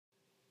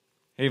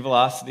Hey,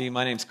 Velocity.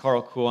 My name's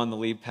Kuhl. I'm the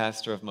lead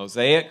pastor of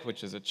Mosaic,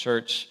 which is a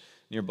church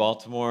near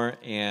Baltimore.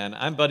 And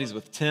I'm buddies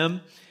with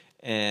Tim.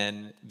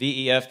 And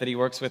VEF that he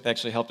works with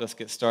actually helped us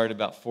get started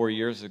about 4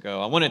 years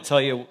ago. I want to tell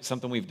you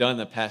something we've done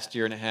the past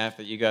year and a half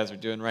that you guys are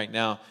doing right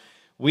now.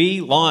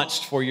 We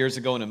launched 4 years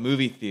ago in a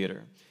movie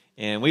theater.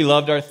 And we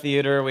loved our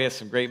theater. We had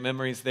some great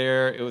memories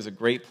there. It was a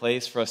great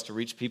place for us to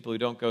reach people who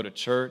don't go to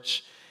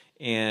church.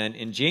 And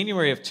in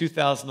January of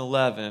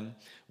 2011,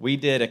 we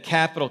did a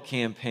capital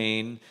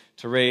campaign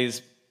to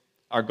raise,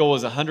 our goal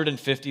was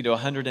 $150,000 to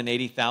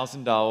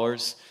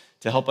 $180,000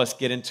 to help us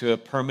get into a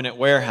permanent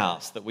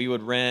warehouse that we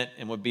would rent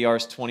and would be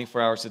ours 24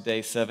 hours a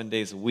day, 7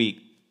 days a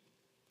week.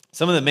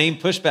 Some of the main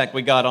pushback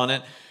we got on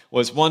it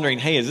was wondering,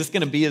 hey, is this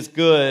going to be as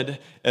good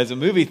as a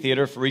movie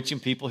theater for reaching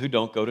people who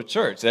don't go to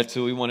church? That's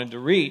who we wanted to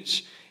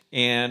reach.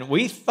 And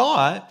we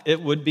thought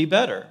it would be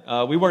better.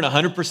 We weren't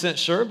 100%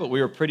 sure, but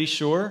we were pretty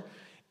sure.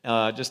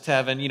 Just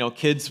having,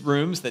 kids'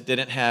 rooms that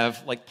didn't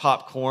have like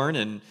popcorn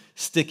and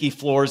sticky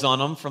floors on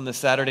them from the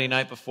Saturday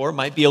night before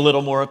might be a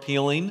little more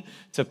appealing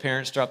to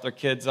parents drop their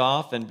kids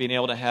off, and being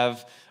able to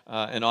have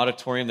an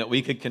auditorium that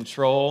we could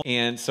control.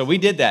 And so we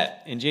did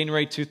that. In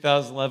January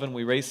 2011,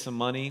 we raised some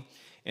money.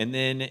 And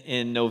then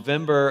in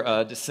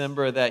November,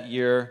 December of that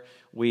year,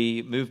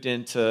 we moved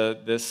into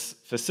this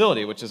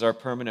facility, which is our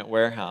permanent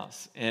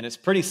warehouse. And it's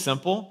pretty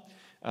simple.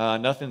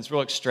 Nothing's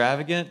real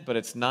extravagant, but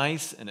it's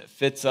nice and it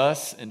fits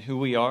us and who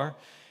we are.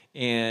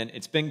 And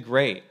it's been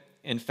great.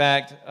 In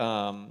fact,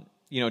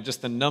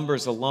 just the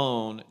numbers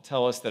alone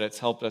tell us that it's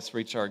helped us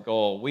reach our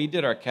goal. We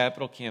did our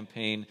capital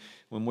campaign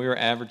when we were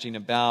averaging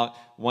about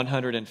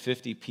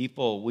 150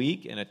 people a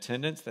week in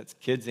attendance. That's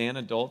kids and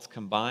adults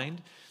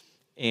combined.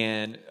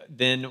 And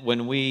then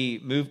when we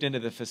moved into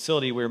the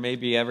facility, we were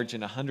maybe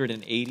averaging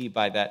 180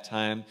 by that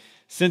time.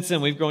 Since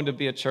then, we've grown to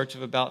be a church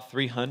of about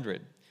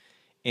 300.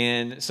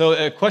 And so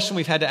a question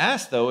we've had to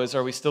ask, though, is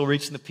are we still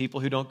reaching the people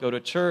who don't go to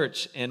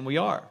church? And we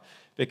are.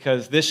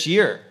 Because this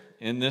year,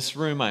 in this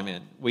room I'm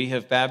in, we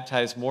have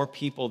baptized more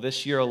people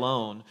this year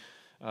alone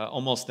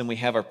almost than we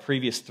have our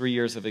previous 3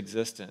 years of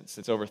existence.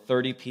 It's over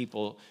 30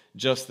 people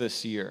just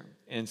this year.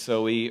 And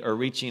so we are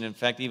reaching, in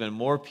fact, even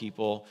more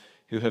people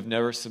who have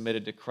never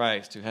submitted to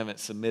Christ, who haven't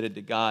submitted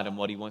to God and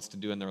what He wants to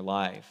do in their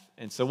life.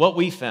 And so what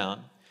we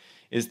found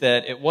is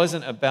that it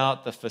wasn't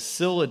about the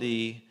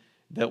facility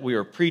that we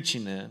were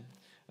preaching in,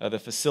 the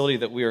facility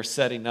that we are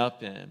setting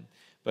up in,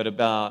 but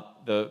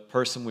about the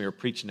person we were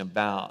preaching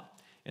about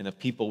and the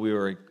people we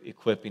were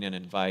equipping and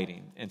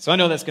inviting. And so I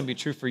know that's going to be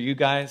true for you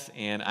guys,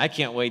 and I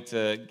can't wait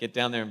to get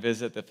down there and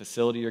visit the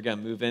facility you're going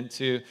to move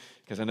into,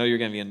 because I know you're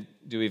going to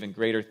do even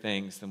greater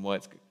things than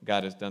what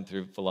God has done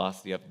through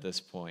Velocity up to this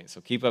point.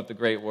 So keep up the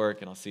great work,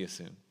 and I'll see you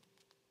soon.